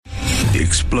the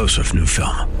explosive new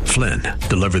film, Flynn,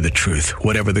 Deliver the Truth,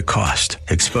 Whatever the Cost,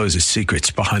 exposes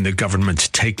secrets behind the government's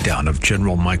takedown of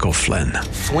General Michael Flynn.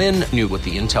 Flynn knew what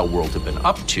the intel world had been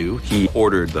up to. He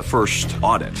ordered the first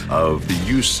audit of the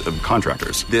use of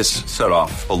contractors. This set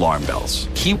off alarm bells.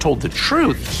 He told the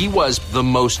truth. He was the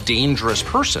most dangerous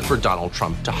person for Donald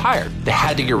Trump to hire. They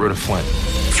had to get rid of Flynn.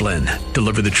 Flynn,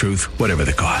 Deliver the Truth, Whatever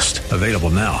the Cost. Available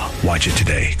now. Watch it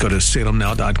today. Go to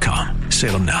salemnow.com.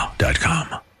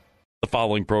 salemnow.com. The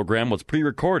following program was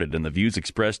pre-recorded, and the views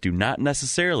expressed do not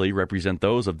necessarily represent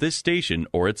those of this station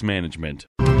or its management.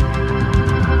 We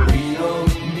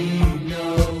don't need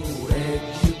no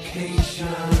education.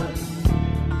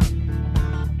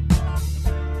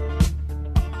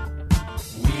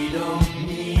 We don't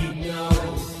need no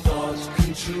thought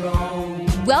control.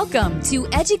 Welcome to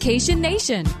Education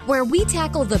Nation, where we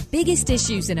tackle the biggest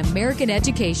issues in American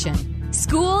education.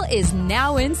 School is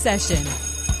now in session.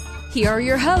 Here are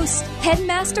your hosts,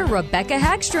 Headmaster Rebecca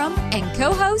Hagstrom and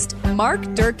co-host Mark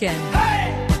Durkin.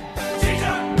 Hey,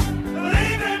 teacher,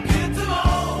 leave them kids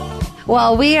alone.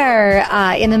 Well, we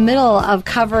are in the middle of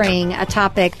covering a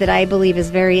topic that I believe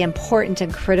is very important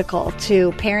and critical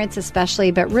to parents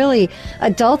especially, but really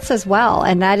adults as well,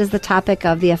 and that is the topic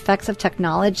of the effects of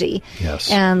technology. Yes.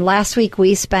 And last week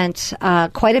we spent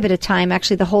quite a bit of time,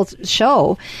 actually the whole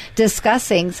show,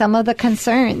 discussing some of the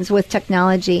concerns with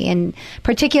technology, and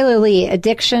particularly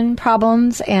addiction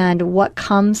problems and what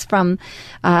comes from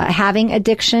having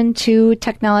addiction to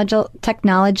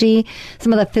technology,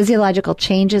 some of the physiological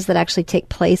changes that actually take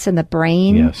place in the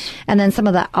brain, yes, and then some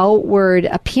of the outward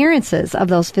appearances of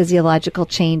those physiological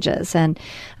changes and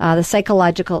the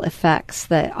psychological effects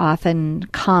that often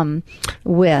come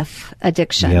with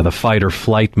addiction. Yeah, the fight or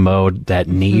flight mode, that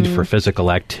need for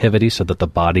physical activity so that the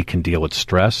body can deal with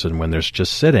stress. And when there's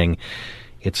just sitting,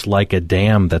 it's like a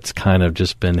dam that's kind of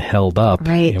just been held up.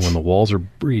 Right. And when the walls are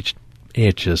breached,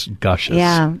 it just gushes.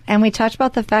 Yeah, and we talked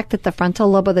about the fact that the frontal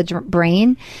lobe of the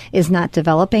brain is not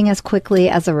developing as quickly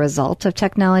as a result of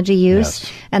technology use.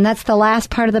 Yes. And that's the last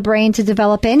part of the brain to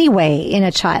develop anyway in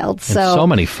a child. And so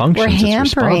many functions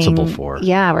it's responsible for.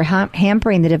 Yeah, we're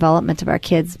hampering the development of our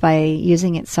kids by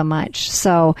using it so much.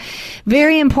 So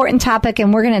very important topic,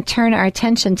 and we're going to turn our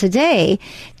attention today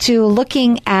to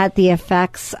looking at the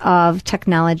effects of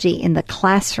technology in the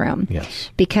classroom. Yes.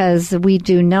 Because we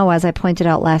do know, as I pointed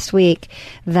out last week,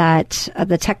 that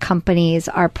the tech companies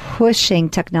are pushing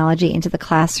technology into the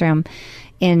classroom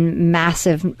in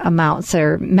massive amounts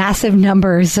or massive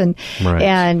numbers, and right,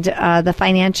 and the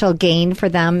financial gain for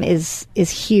them is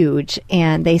huge,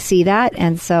 and they see that,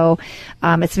 and so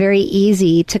it's very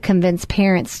easy to convince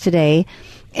parents today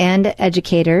and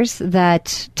educators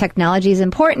that technology is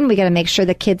important. We got to make sure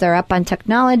the kids are up on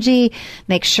technology,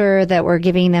 make sure that we're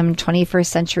giving them 21st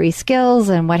century skills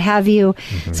and what have you.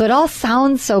 So it all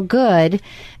sounds so good.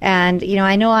 And, you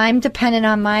know I'm dependent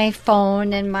on my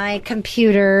phone and my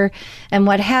computer and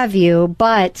what have you,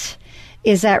 but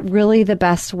is that really the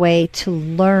best way to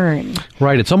learn?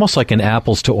 Right. It's almost like an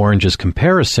apples to oranges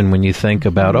comparison when you think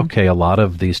about, okay, a lot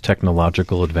of these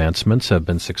technological advancements have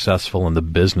been successful in the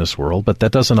business world, but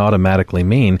that doesn't automatically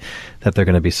mean that they're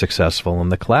going to be successful in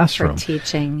the classroom. For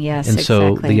teaching, yes, and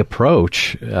exactly. so the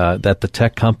approach that the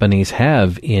tech companies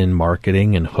have in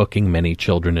marketing and hooking many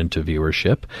children into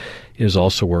viewership is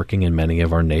also working in many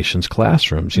of our nation's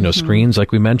classrooms. Screens,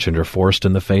 like we mentioned, are forced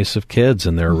in the face of kids,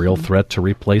 and they're a real threat to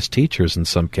replace teachers in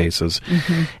some cases.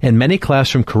 And many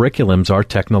classroom curriculums are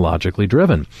technologically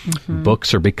driven.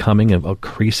 Books are becoming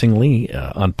increasingly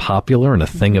unpopular and a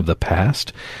thing of the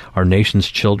past. Our nation's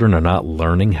children are not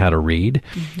learning how to read.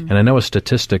 And I know a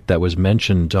statistic that was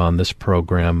mentioned on this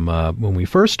program when we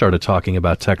first started talking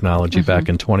about technology back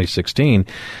in 2016,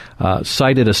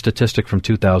 cited a statistic from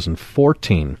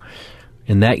 2014.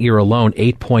 In that year alone,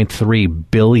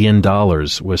 $8.3 billion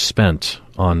was spent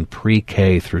on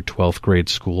pre-K through 12th grade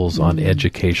schools on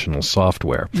educational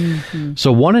software.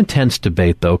 So one intense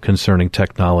debate, though, concerning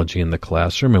technology in the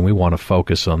classroom, and we want to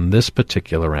focus on this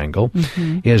particular angle,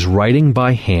 is writing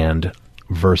by hand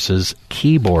versus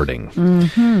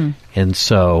keyboarding. And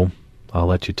so I'll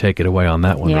let you take it away on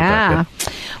that one, Rebecca.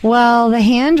 Well, the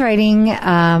handwriting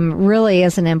really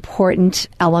is an important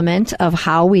element of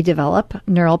how we develop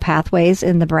neural pathways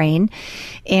in the brain.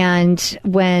 And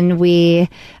when we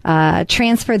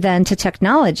transfer then to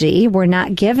technology, we're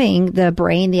not giving the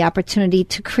brain the opportunity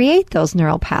to create those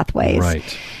neural pathways.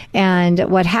 Right. And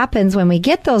what happens when we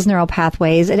get those neural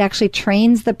pathways, it actually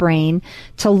trains the brain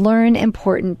to learn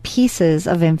important pieces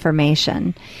of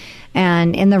information.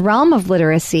 And in the realm of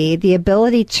literacy, the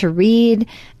ability to read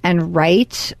and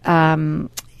write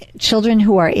children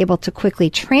who are able to quickly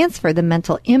transfer the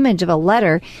mental image of a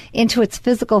letter into its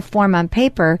physical form on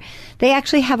paper, they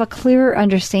actually have a clearer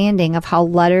understanding of how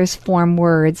letters form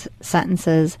words,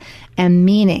 sentences, and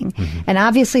meaning. And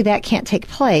obviously that can't take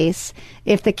place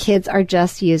if the kids are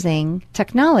just using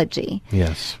technology.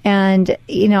 Yes. And,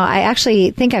 I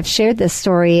actually think I've shared this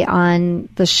story on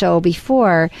the show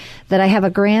before, that I have a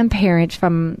grandparent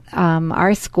from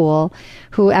our school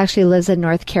who actually lives in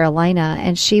North Carolina,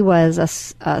 and she was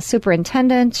a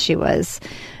superintendent. She was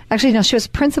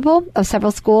principal of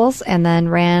several schools and then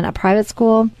ran a private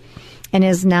school and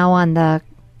is now on the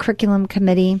curriculum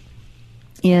committee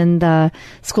in the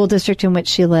school district in which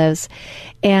she lives.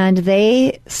 And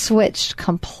they switched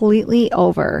completely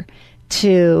over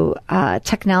to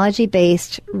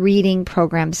technology-based reading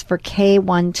programs for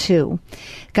K-1-2.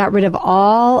 Got rid of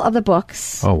all of the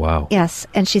books. Oh, wow. Yes.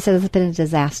 And she said it's been a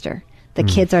disaster. The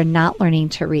kids are not learning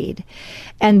to read.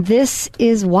 And this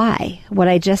is why, what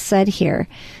I just said here,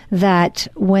 that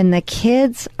when the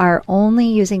kids are only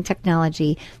using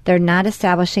technology, they're not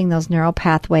establishing those neural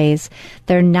pathways.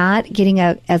 They're not getting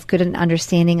as good an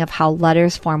understanding of how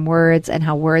letters form words and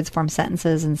how words form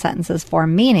sentences and sentences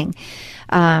form meaning.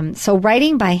 So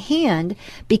writing by hand,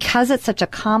 because it's such a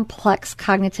complex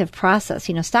cognitive process,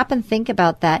 stop and think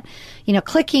about that,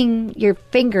 clicking your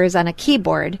fingers on a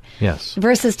keyboard Yes.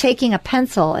 versus taking a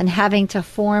pencil and having to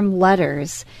form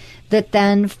letters that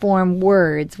then form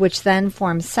words, which then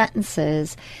form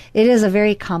sentences. It is a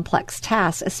very complex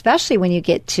task, especially when you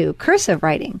get to cursive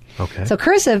writing. Okay. So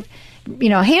cursive,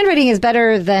 handwriting is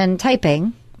better than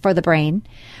typing for the brain,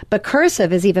 but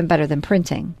cursive is even better than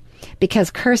printing, because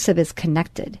cursive is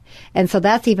connected. And so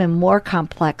that's even more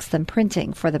complex than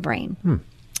printing for the brain.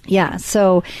 Yeah.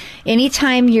 So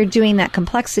anytime you're doing that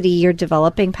complexity, you're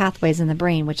developing pathways in the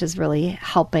brain, which is really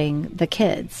helping the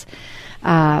kids.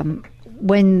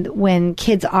 When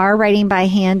kids are writing by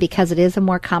hand, because it is a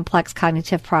more complex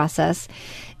cognitive process,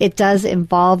 it does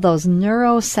involve those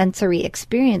neurosensory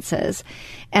experiences,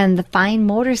 and the fine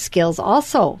motor skills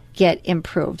also get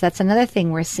improved. That's another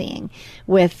thing we're seeing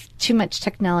with too much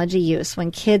technology use. When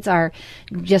kids are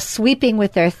just sweeping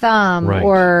with their thumb, Right.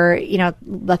 or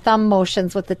the thumb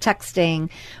motions with the texting,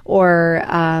 or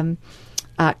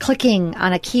clicking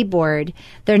on a keyboard,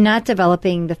 they're not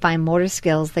developing the fine motor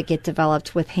skills that get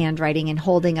developed with handwriting and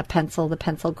holding a pencil, the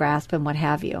pencil grasp, and what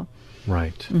have you.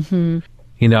 Right. Mm-hmm.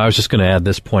 I was just going to add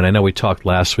this point. I know we talked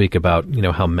last week about,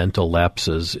 how mental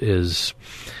lapses is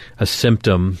a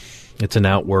symptom. It's an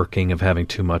outworking of having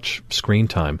too much screen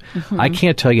time. I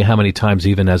can't tell you how many times,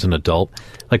 even as an adult,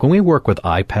 like when we work with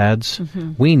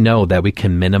iPads, we know that we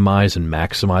can minimize and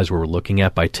maximize what we're looking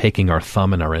at by taking our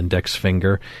thumb and our index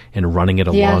finger and running it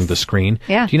along the screen.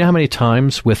 Yeah. Do you know how many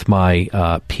times with my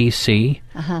PC,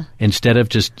 instead of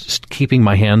just keeping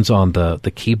my hands on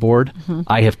the keyboard,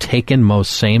 I have taken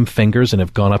most same fingers and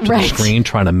have gone up to the screen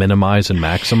trying to minimize and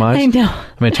maximize? I know.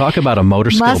 I mean, talk about a motor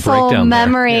skill Muscle breakdown there.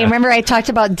 memory. Yeah. Remember I talked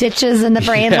about ditches in the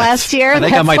brain Yes. last year? I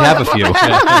think I might have a few.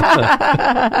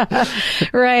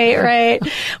 Right.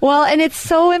 Well, and it's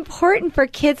so important for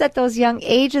kids at those young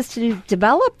ages to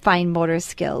develop fine motor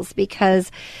skills,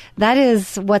 because that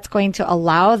is what's going to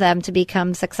allow them to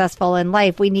become successful in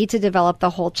life. We need to develop the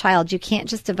whole child. You can't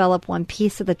just develop one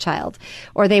piece of the child,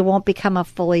 or they won't become a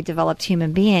fully developed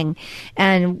human being.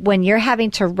 And when you're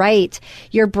having to write,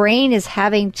 your brain is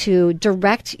having to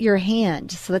direct your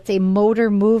hand. So that's a motor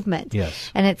movement.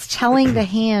 Yes. And it's telling the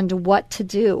hand what to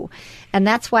do. And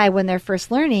that's why when they're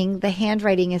first learning, the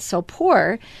handwriting is so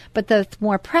poor. But the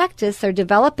more practice, they're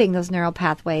developing those neural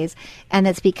pathways, and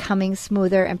it's becoming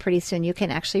smoother, and pretty soon you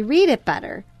can actually read it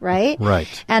better, right? Right.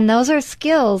 And those are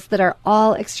skills that are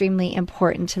all extremely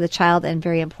important to the child and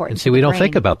very important And to see, the we don't brain.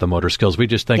 think about the motor skills. We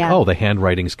just think, Yeah. oh, the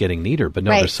handwriting's getting neater. But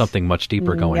no, Right. there's something much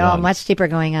deeper going No, on. much deeper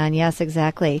going on. Yes,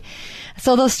 exactly.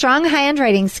 So those strong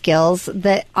handwriting skills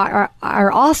that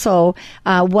are also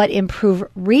what improve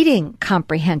reading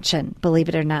comprehension, believe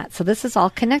it or not. So this is all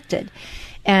connected.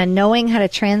 And knowing how to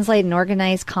translate and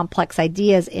organize complex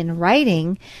ideas in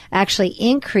writing actually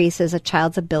increases a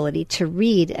child's ability to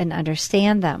read and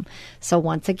understand them. So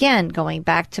once again, going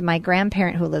back to my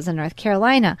grandparent who lives in North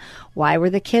Carolina, why were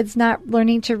the kids not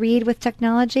learning to read with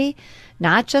technology?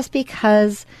 Not just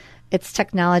because it's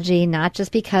technology, not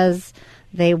just because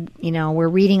they, were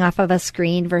reading off of a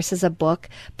screen versus a book,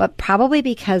 but probably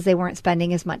because they weren't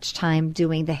spending as much time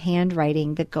doing the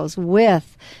handwriting that goes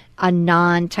with a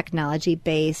non-technology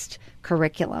based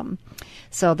curriculum.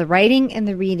 So the writing and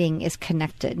the reading is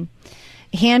connected.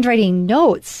 Handwriting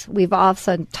notes, we've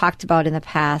also talked about in the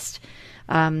past,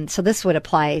 So this would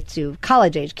apply to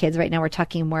college-age kids. Right now we're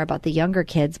talking more about the younger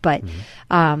kids, but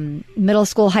middle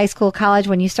school, high school, college,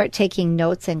 when you start taking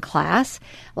notes in class,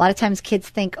 a lot of times kids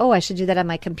think, oh, I should do that on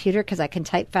my computer because I can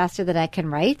type faster than I can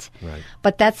write. Right.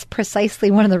 But that's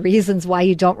precisely one of the reasons why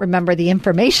you don't remember the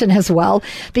information as well,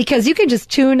 because you can just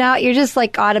tune out. You're just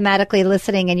like automatically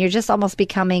listening, and you're just almost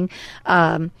becoming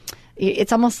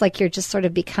it's almost like you're just sort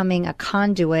of becoming a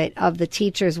conduit of the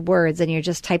teacher's words, and you're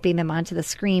just typing them onto the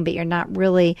screen, but you're not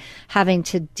really having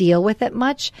to deal with it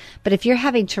much. But if you're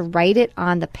having to write it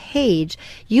on the page,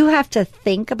 you have to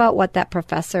think about what that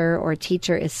professor or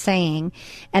teacher is saying,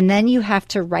 and then you have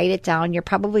to write it down. You're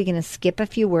probably going to skip a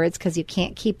few words because you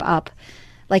can't keep up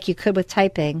like you could with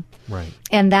typing. Right.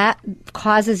 And that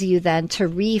causes you then to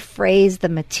rephrase the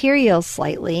material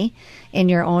slightly in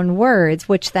your own words,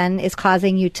 which then is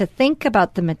causing you to think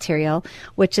about the material,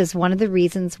 which is one of the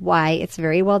reasons why it's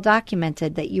very well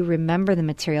documented that you remember the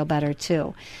material better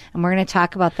too. And we're going to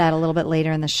talk about that a little bit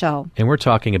later in the show. And we're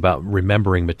talking about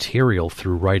remembering material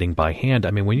through writing by hand.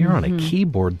 I mean, when you're on a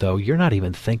keyboard, though, you're not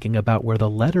even thinking about where the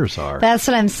letters are. That's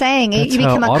what I'm saying. That's You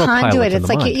become how a autopilot's conduit. in It's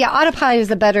the like, mind. yeah, autopilot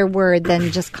is a better word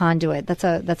than just conduit. That's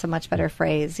a much better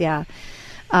phrase. Yeah.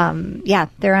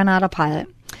 They're on autopilot.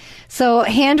 So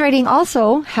handwriting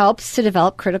also helps to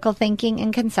develop critical thinking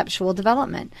and conceptual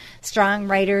development. Strong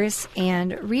writers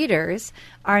and readers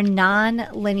are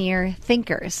non-linear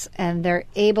thinkers, and they're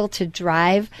able to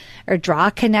drive or draw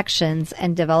connections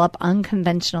and develop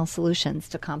unconventional solutions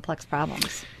to complex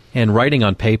problems. And writing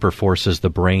on paper forces the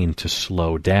brain to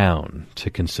slow down, to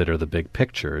consider the big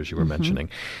picture, as you were mentioning,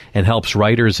 and helps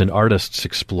writers and artists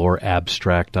explore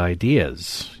abstract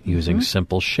ideas using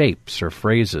simple shapes or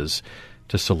phrases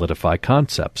to solidify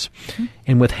concepts.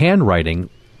 And with handwriting,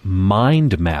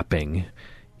 mind mapping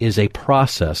is a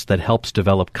process that helps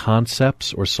develop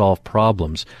concepts or solve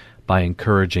problems by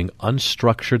encouraging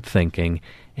unstructured thinking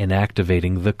and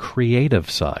activating the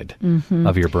creative side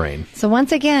of your brain. So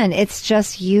once again, it's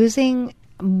just using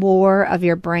more of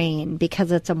your brain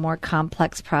because it's a more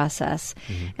complex process.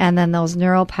 And then those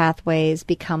neural pathways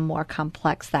become more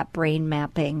complex. That brain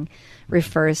mapping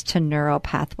refers to neural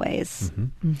pathways.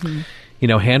 You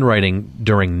know, handwriting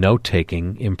during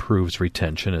note-taking improves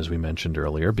retention, as we mentioned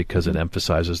earlier, because it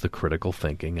emphasizes the critical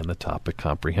thinking and the topic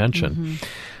comprehension.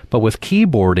 But with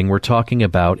keyboarding, we're talking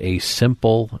about a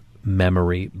simple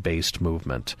memory-based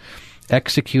movement.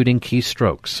 Executing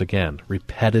keystrokes, again,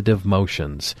 repetitive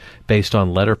motions based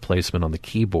on letter placement on the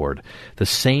keyboard. The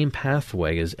same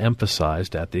pathway is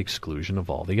emphasized at the exclusion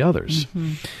of all the others.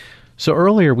 So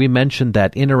earlier we mentioned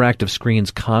that interactive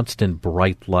screens' constant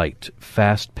bright light,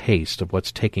 fast-paced of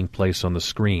what's taking place on the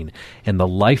screen, and the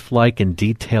lifelike and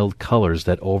detailed colors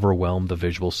that overwhelm the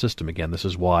visual system. Again, this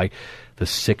is why the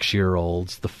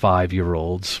 6-year-olds, the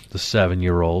 5-year-olds, the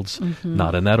 7-year-olds,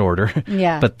 not in that order,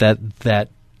 but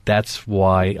that's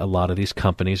why a lot of these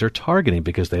companies are targeting,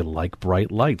 because they like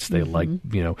bright lights. They like,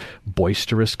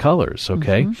 boisterous colors,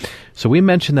 okay? So we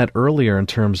mentioned that earlier in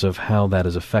terms of how that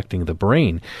is affecting the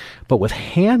brain. But with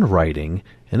handwriting,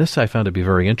 and this I found to be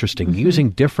very interesting,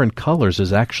 using different colors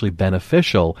is actually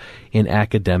beneficial in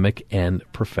academic and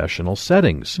professional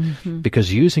settings,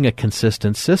 because using a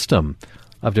consistent system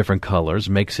of different colors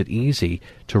makes it easy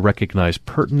to recognize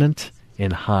pertinent in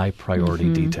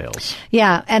high-priority details.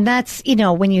 Yeah, and that's,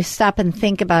 when you stop and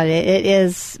think about it, it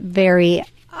is very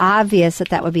obvious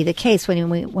that would be the case. When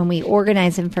we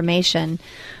organize information,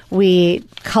 we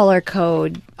color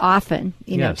code often,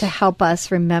 to help us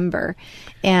remember.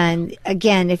 And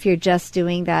again, if you're just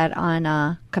doing that on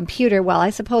a computer, well,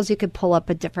 I suppose you could pull up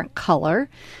a different color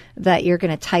that you're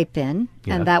going to type in,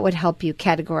 and that would help you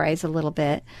categorize a little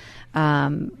bit.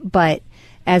 But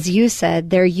as you said,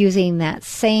 they're using that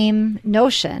same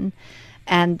notion,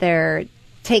 and they're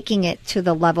taking it to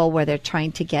the level where they're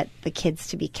trying to get the kids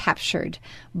to be captured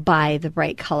by the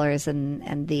bright colors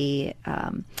and the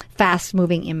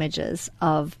fast-moving images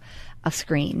of a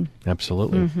screen.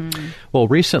 Absolutely. Well,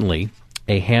 recently,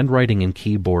 a handwriting and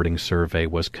keyboarding survey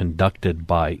was conducted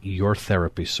by Your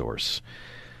Therapy Source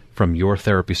from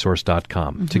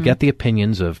yourtherapysource.com to get the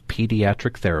opinions of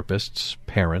pediatric therapists,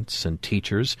 parents, and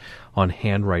teachers on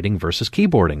handwriting versus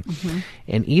keyboarding.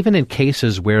 And even in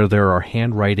cases where there are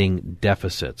handwriting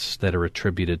deficits that are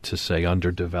attributed to, say,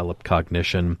 underdeveloped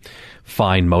cognition,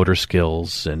 fine motor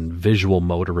skills, and visual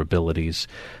motor abilities,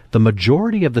 the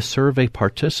majority of the survey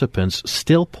participants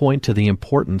still point to the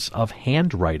importance of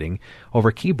handwriting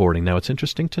over keyboarding. Now, it's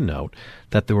interesting to note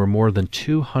that there were more than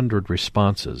 200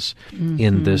 responses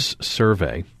in this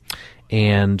survey.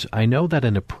 And I know that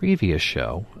in a previous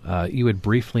show, you had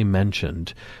briefly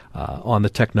mentioned on the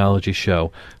technology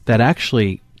show that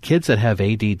actually kids that have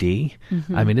ADD,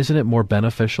 I mean, isn't it more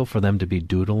beneficial for them to be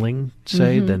doodling,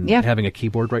 say, than having a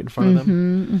keyboard right in front of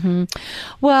them?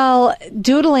 Well,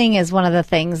 doodling is one of the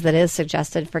things that is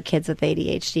suggested for kids with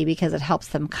ADHD because it helps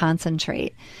them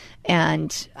concentrate.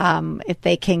 And if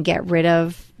they can get rid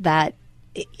of that,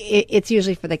 it's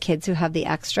usually for the kids who have the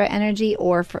extra energy,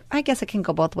 or for, I guess it can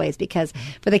go both ways, because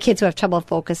for the kids who have trouble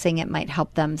focusing, it might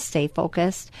help them stay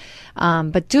focused.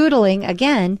 But doodling,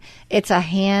 again, it's a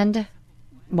hand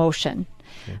motion,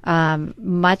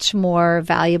 much more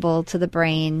valuable to the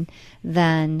brain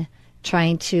than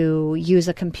trying to use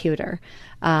a computer.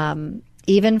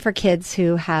 Even for kids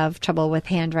who have trouble with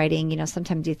handwriting,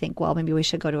 sometimes you think, well, maybe we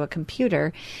should go to a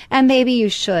computer. And maybe you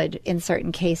should in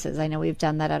certain cases. I know we've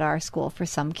done that at our school for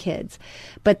some kids.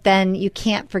 But then you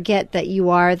can't forget that you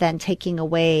are then taking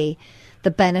away the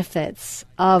benefits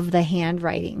of the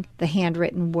handwriting, the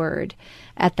handwritten word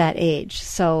at that age.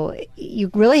 So you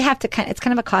really have to it's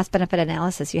kind of a cost-benefit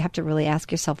analysis. You have to really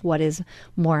ask yourself what is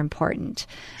more important.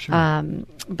 Sure.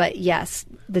 But yes,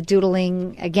 the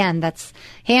doodling, again, that's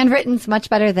handwritten's much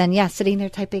better than, sitting there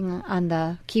typing on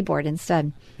the keyboard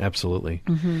instead. Absolutely.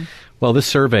 Well, this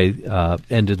survey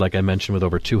ended, like I mentioned, with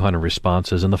over 200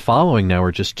 responses. And the following now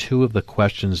are just two of the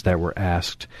questions that were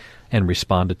asked and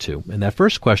responded to. And that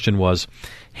first question was,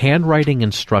 handwriting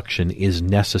instruction is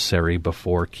necessary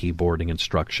before keyboarding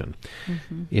instruction.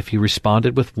 If you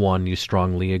responded with 1, you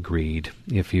strongly agreed.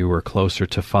 If you were closer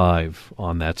to 5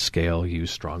 on that scale, you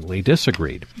strongly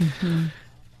disagreed.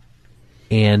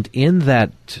 And in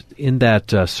that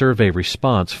survey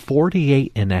response,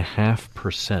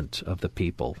 48.5% of the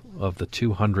people, of the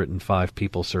 205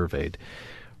 people surveyed,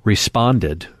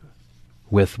 responded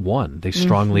with 1. They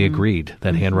strongly agreed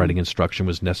that handwriting instruction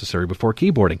was necessary before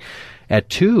keyboarding. At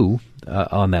 2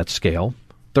 on that scale,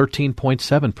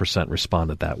 13.7%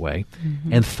 responded that way.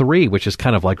 And 3, which is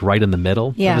kind of like right in the middle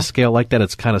of the scale like that,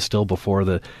 it's kind of still before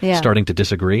the starting to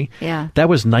disagree. That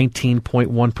was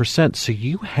 19.1%. So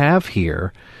you have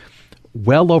here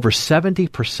well over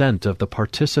 70% of the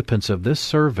participants of this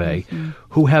survey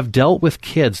who have dealt with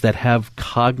kids that have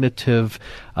cognitive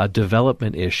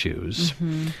development issues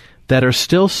that are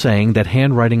still saying that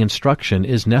handwriting instruction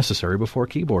is necessary before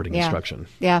keyboarding instruction.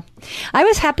 Yeah. I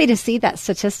was happy to see that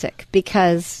statistic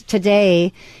because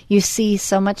today you see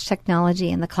so much technology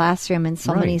in the classroom in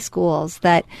so many schools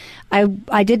that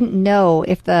I didn't know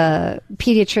if the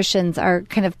pediatricians are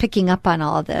kind of picking up on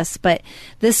all of this. But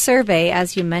this survey,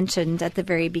 as you mentioned at the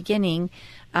very beginning,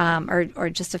 or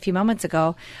just a few moments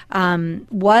ago,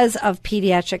 was of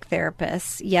pediatric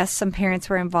therapists. Yes, some parents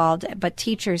were involved, but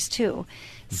teachers too.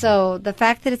 So the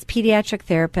fact that it's pediatric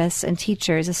therapists and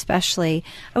teachers especially,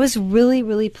 I was really,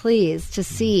 really pleased to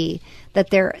see that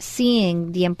they're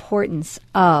seeing the importance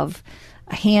of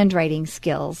handwriting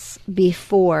skills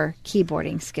before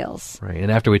keyboarding skills. Right. And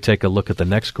after we take a look at the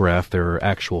next graph, there are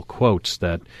actual quotes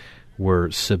that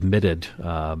were submitted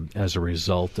as a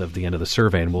result of the end of the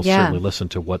survey, and we'll certainly listen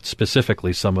to what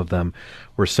specifically some of them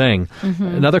were saying.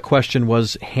 Another question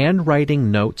was, handwriting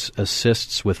notes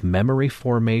assists with memory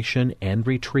formation and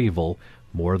retrieval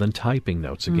more than typing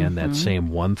notes. Again, that same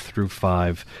 1 through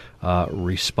 5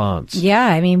 response. Yeah,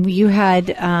 I mean, you had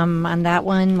on that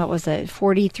one, what was it,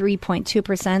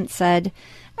 43.2% said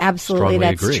absolutely,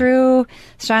 that's true.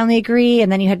 Strongly agree.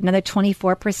 And then you had another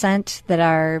 24% that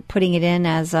are putting it in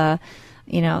as a,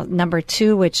 number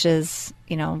 2, which is,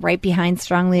 right behind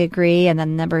strongly agree. And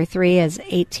then number 3 is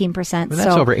 18%. Well,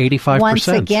 that's over 85%. Once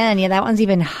again, that one's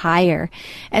even higher.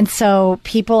 And so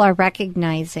people are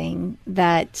recognizing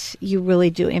that you really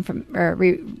do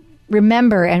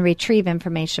remember and retrieve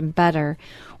information better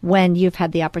when you've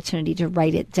had the opportunity to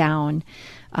write it down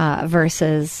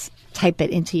versus type it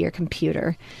into your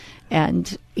computer.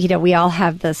 And, we all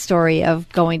have the story of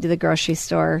going to the grocery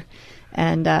store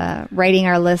and writing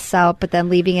our lists out, but then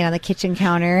leaving it on the kitchen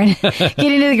counter and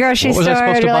getting to the grocery store. What was I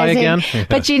supposed to buy again?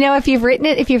 But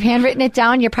if you've handwritten it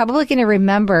down, you're probably going to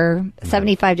remember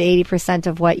 75 to 80%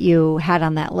 of what you had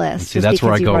on that list. See, that's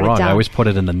where I go wrong. I always put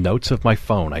it in the notes of my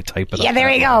phone. I type it up. Yeah, there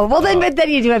you go. Well, then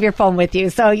you do have your phone with you.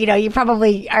 So, you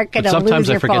probably aren't going to lose your phone. Sometimes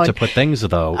I forget to put things,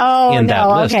 though, in that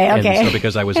list. Okay. And so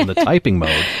because I was in the typing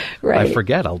mode, I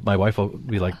forget. My wife will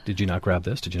be like, did you not grab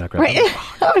this? Did you not grab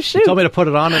that? Oh, shoot. You told me to put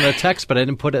it on in a text, but I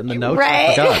didn't put it in the notes.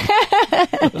 Right. I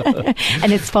forgot.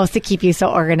 And it's supposed to keep you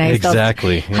so organized.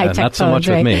 Exactly. Those high-tech not so phones,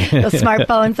 much with me. Those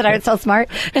smartphones that aren't so smart.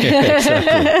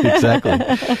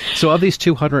 Exactly. So of these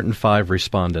 205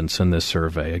 respondents in this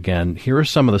survey, again, here are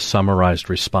some of the summarized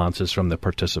responses from the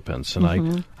participants.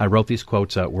 And I wrote these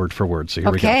quotes out word for word. So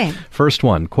here we go. First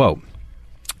one, quote,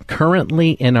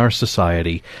 currently in our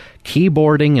society,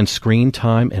 Keyboarding and screen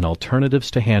time and alternatives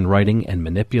to handwriting and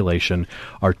manipulation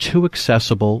are too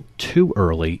accessible too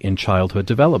early in childhood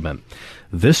development.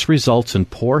 This results in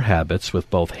poor habits with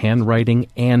both handwriting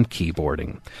and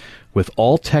keyboarding. With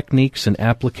all techniques and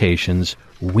applications,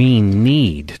 we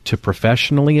need to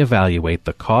professionally evaluate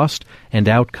the cost and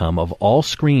outcome of all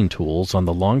screen tools on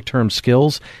the long-term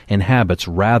skills and habits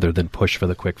rather than push for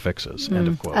the quick fixes. End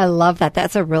of quote. I love that.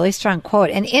 That's a really strong quote.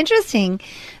 And interesting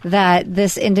that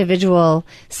this individual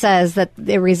says that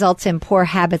it results in poor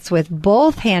habits with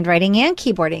both handwriting and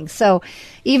keyboarding. So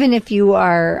even if you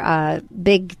are a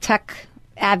big tech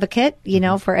advocate,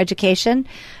 for education,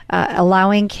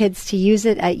 allowing kids to use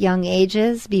it at young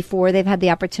ages before they've had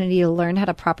the opportunity to learn how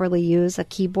to properly use a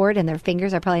keyboard, and their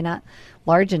fingers are probably not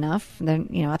large enough. They're,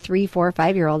 a 3, 4,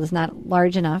 5-year-old is not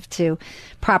large enough to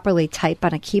properly type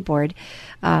on a keyboard.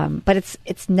 But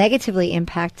it's negatively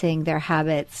impacting their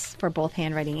habits for both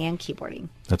handwriting and keyboarding.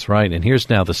 That's right. And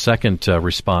here's now the second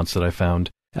response that I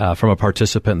found from a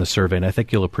participant in the survey, and I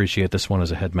think you'll appreciate this one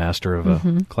as a headmaster of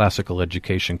a classical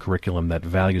education curriculum that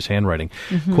values handwriting.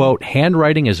 Quote,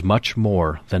 handwriting is much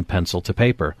more than pencil to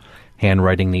paper.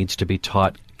 Handwriting needs to be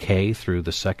taught K through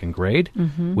the second grade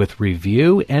with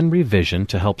review and revision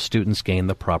to help students gain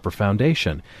the proper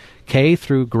foundation. K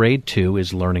through grade 2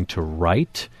 is learning to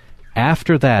write.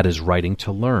 After that is writing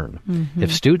to learn.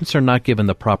 If students are not given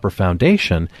the proper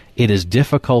foundation, it is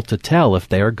difficult to tell if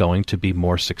they are going to be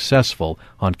more successful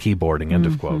on keyboarding, end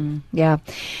of quote. Yeah.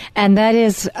 And that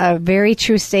is a very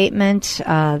true statement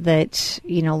that,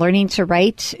 learning to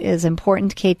write is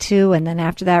important, K2, and then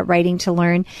after that, writing to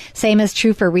learn. Same is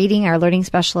true for reading. Our learning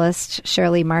specialist,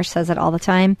 Shirley Marsh, says it all the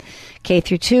time. K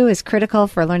through 2 is critical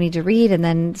for learning to read, and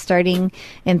then starting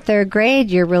in 3rd grade,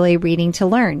 you're really reading to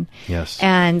learn. Yes.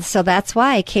 And so that's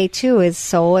why K2 is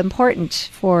so important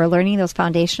for learning those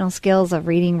foundational skills of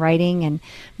reading, writing, and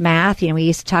math. We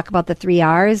used to talk about the 3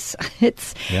 R's.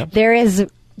 There is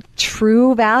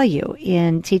true value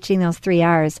in teaching those 3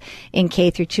 R's in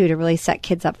K through 2 to really set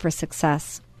kids up for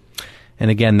success. And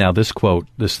again, now this quote,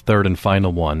 this third and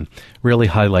final one, really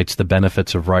highlights the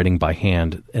benefits of writing by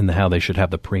hand and how they should have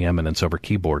the preeminence over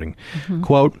keyboarding.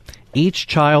 Quote, each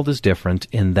child is different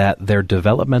in that their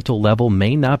developmental level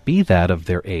may not be that of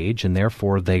their age, and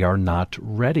therefore they are not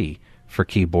ready for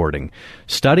keyboarding.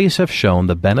 Studies have shown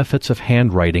the benefits of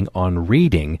handwriting on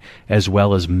reading as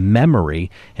well as memory,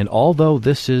 and although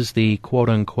this is the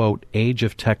quote-unquote age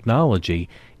of technology,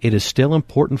 it is still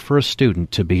important for a student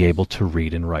to be able to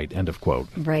read and write, end of quote.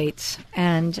 Right.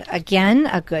 And again,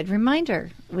 a good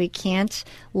reminder. We can't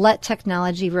let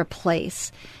technology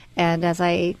replace. And as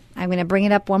I'm going to bring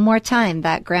it up one more time,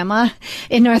 that grandma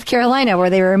in North Carolina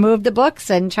where they removed the books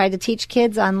and tried to teach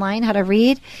kids online how to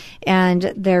read,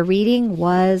 and their reading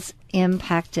was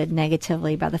impacted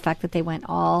negatively by the fact that they went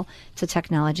all to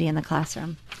technology in the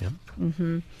classroom. Yep.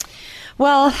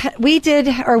 Well, we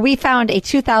found a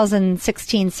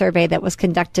 2016 survey that was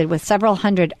conducted with several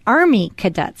hundred Army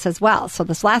cadets as well. So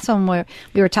this last one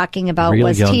we were talking about Really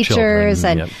was young teachers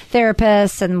children, and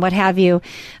therapists and what have you.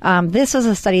 This was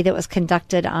a study that was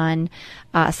conducted on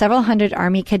several hundred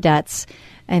Army cadets.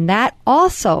 And that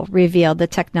also revealed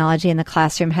that technology in the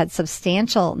classroom had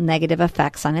substantial negative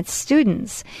effects on its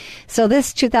students. So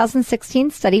this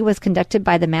 2016 study was conducted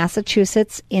by the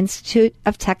Massachusetts Institute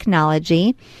of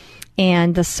Technology,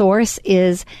 and the source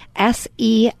is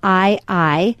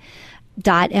SEII.MIT.edu.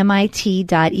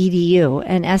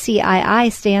 And SEII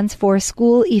stands for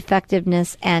School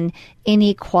Effectiveness and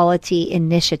Inequality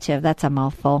Initiative. That's a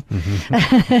mouthful.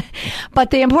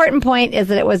 But the important point is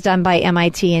that it was done by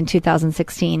MIT in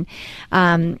 2016.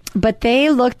 But they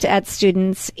looked at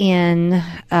students in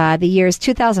the years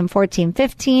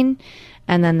 2014-15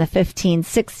 and then the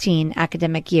 15-16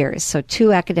 academic years, so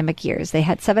 2 academic years. They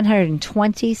had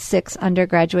 726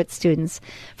 undergraduate students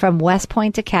from West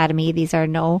Point Academy. These are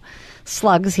no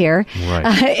slugs here,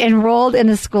 right. Enrolled in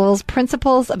the school's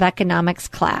Principles of Economics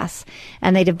class.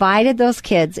 And they divided those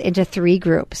kids into 3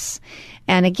 groups.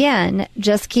 And again,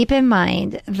 just keep in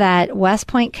mind that West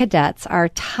Point cadets are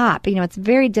top. It's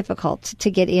very difficult to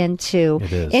get into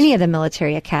any of the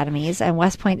military academies, and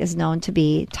West Point is known to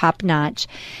be top notch.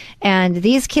 And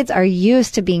these kids are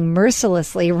used to being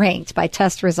mercilessly ranked by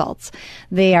test results.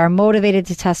 They are motivated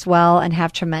to test well and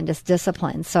have tremendous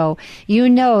discipline. So you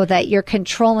know that you're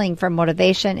controlling for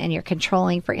motivation and you're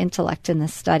controlling for intellect in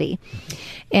this study.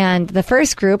 And the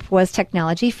first group was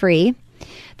technology free.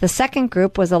 The second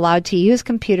group was allowed to use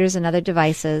computers and other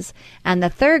devices, and the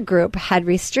third group had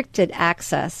restricted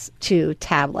access to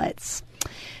tablets.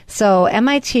 So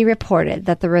MIT reported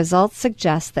that the results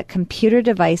suggest that computer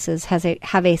devices have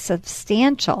a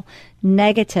substantial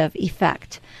negative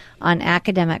effect on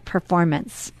academic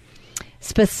performance.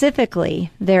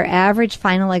 Specifically, their average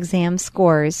final exam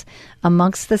scores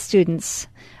amongst the students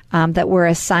that were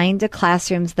assigned to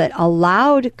classrooms that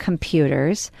allowed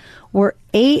computers were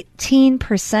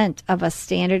 18% of a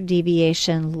standard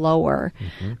deviation lower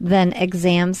than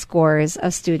exam scores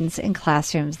of students in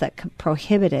classrooms that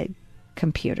prohibited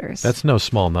computers. That's no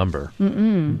small number.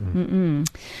 No,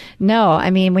 I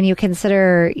mean, when you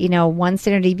consider, one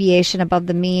standard deviation above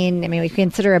the mean, I mean, we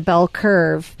consider a bell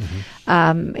curve,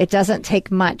 it doesn't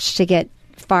take much to get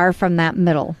far from that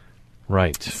middle.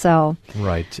 Right. So.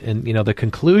 Right. And, the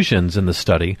conclusions in the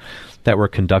study that were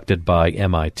conducted by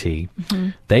MIT,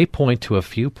 they point to a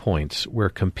few points where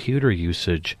computer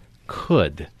usage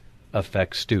could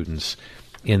affect students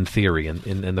in theory.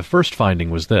 And the first finding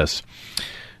was this.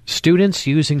 Students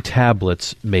using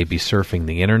tablets may be surfing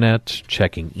the internet,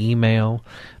 checking email,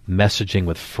 messaging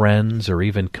with friends, or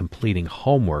even completing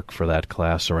homework for that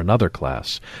class or another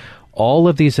class. All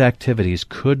of these activities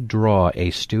could draw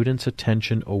a student's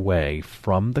attention away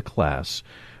from the class,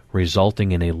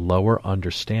 resulting in a lower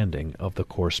understanding of the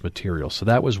course material. So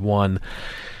that was one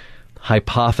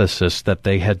hypothesis that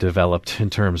they had developed in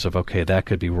terms of, okay, that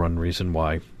could be one reason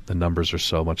why the numbers are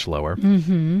so much lower.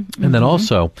 And then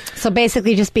also... So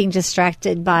basically just being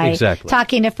distracted by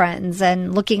talking to friends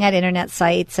and looking at internet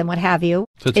sites and what have you.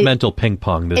 So it's mental ping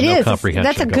pong. There's no comprehension.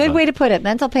 That's a good way to put it.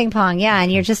 Mental ping pong, yeah.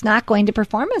 And you're just not going to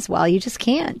perform as well. You just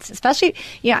can't. Especially,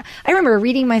 I remember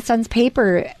reading my son's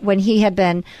paper when he had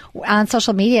been on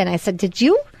social media, and I said,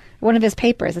 one of his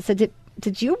papers, I said,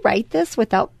 did you write this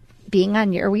without being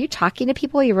on were you talking to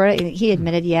people? You wrote it? And he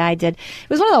admitted, yeah, I did. It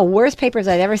was one of the worst papers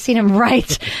I'd ever seen him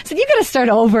write. I said, you got to start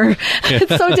over.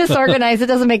 It's so disorganized. It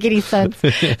doesn't make any sense.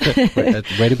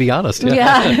 Way to be honest.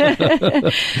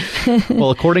 Yeah.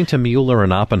 Well, according to Mueller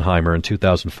and Oppenheimer in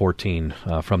 2014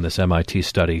 from this MIT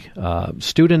study,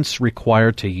 students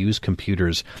required to use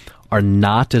computers are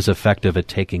not as effective at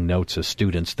taking notes as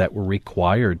students that were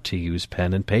required to use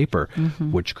pen and paper,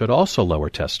 which could also lower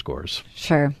test scores.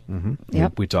 Sure.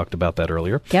 Yep. We talked about that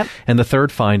earlier. Yep. And the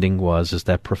third finding is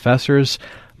that professors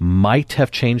might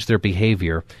have changed their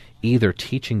behavior, either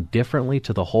teaching differently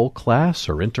to the whole class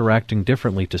or interacting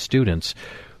differently to students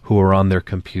who are on their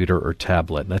computer or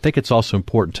tablet. And I think it's also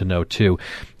important to know, too,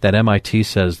 that MIT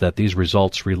says that these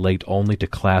results relate only to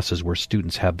classes where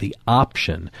students have the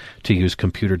option to use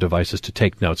computer devices to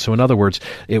take notes. So in other words,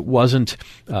 it wasn't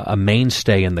a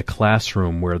mainstay in the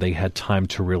classroom where they had time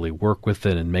to really work with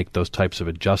it and make those types of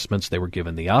adjustments. They were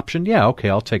given the option, yeah, okay,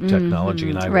 I'll take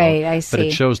technology and I will. Right, I see. But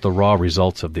it shows the raw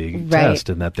results of the test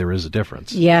and that there is a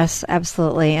difference. Yes,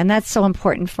 absolutely. And that's so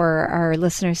important for our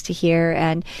listeners to hear.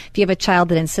 And if you have a child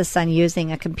that insists on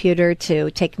using a computer to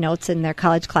take notes in their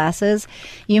college classes,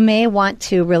 you may want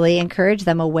to really encourage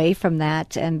them away from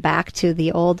that and back to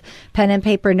the old pen and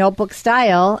paper notebook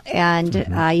style, and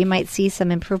you might see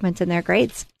some improvement in their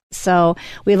grades. So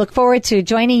we look forward to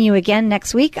joining you again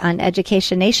next week on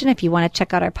Education Nation. If you want to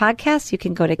check out our podcast, you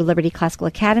can go to Liberty Classical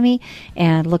Academy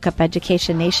and look up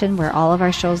Education Nation, where all of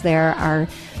our shows there are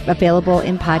available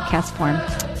in podcast form.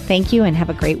 Thank you and have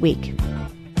a great week.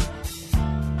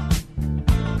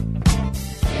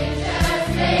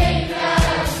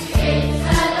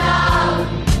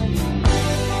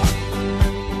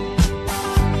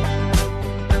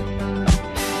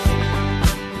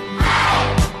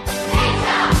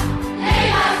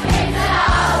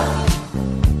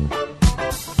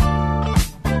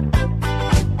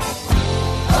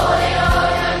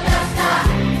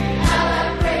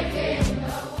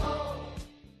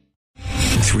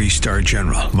 Three-star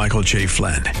General Michael J.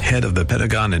 Flynn, head of the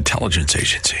Pentagon Intelligence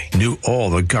Agency, knew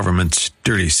all the government's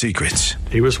dirty secrets.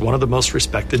 He was one of the most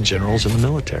respected generals in the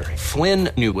military. Flynn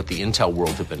knew what the intel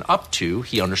world had been up to.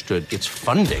 He understood its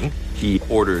funding. He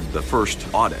ordered the first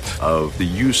audit of the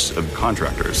use of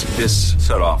contractors. This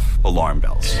set off alarm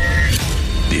bells.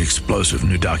 The explosive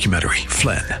new documentary,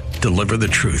 Flynn, Deliver the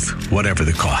Truth, Whatever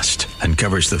the Cost,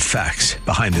 uncovers the facts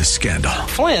behind this scandal.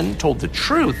 Flynn told the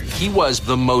truth. He was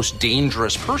the most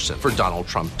dangerous person for Donald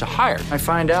Trump to hire. I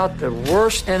find out the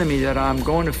worst enemy that I'm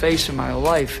going to face in my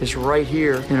life is right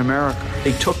here in America.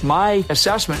 They took my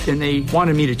assessment and they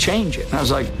wanted me to change it. And I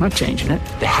was like, I'm not changing it.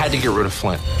 They had to get rid of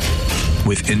Flynn.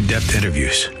 With in-depth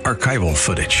interviews, archival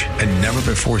footage, and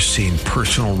never-before-seen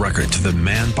personal records of the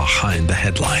man behind the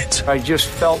headlines. I just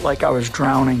felt like I was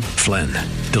drowning. Flynn,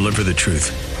 Deliver the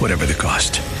Truth, Whatever the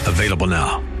Cost. Available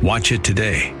now. Watch it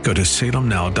today. Go to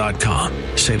salemnow.com.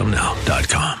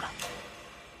 salemnow.com.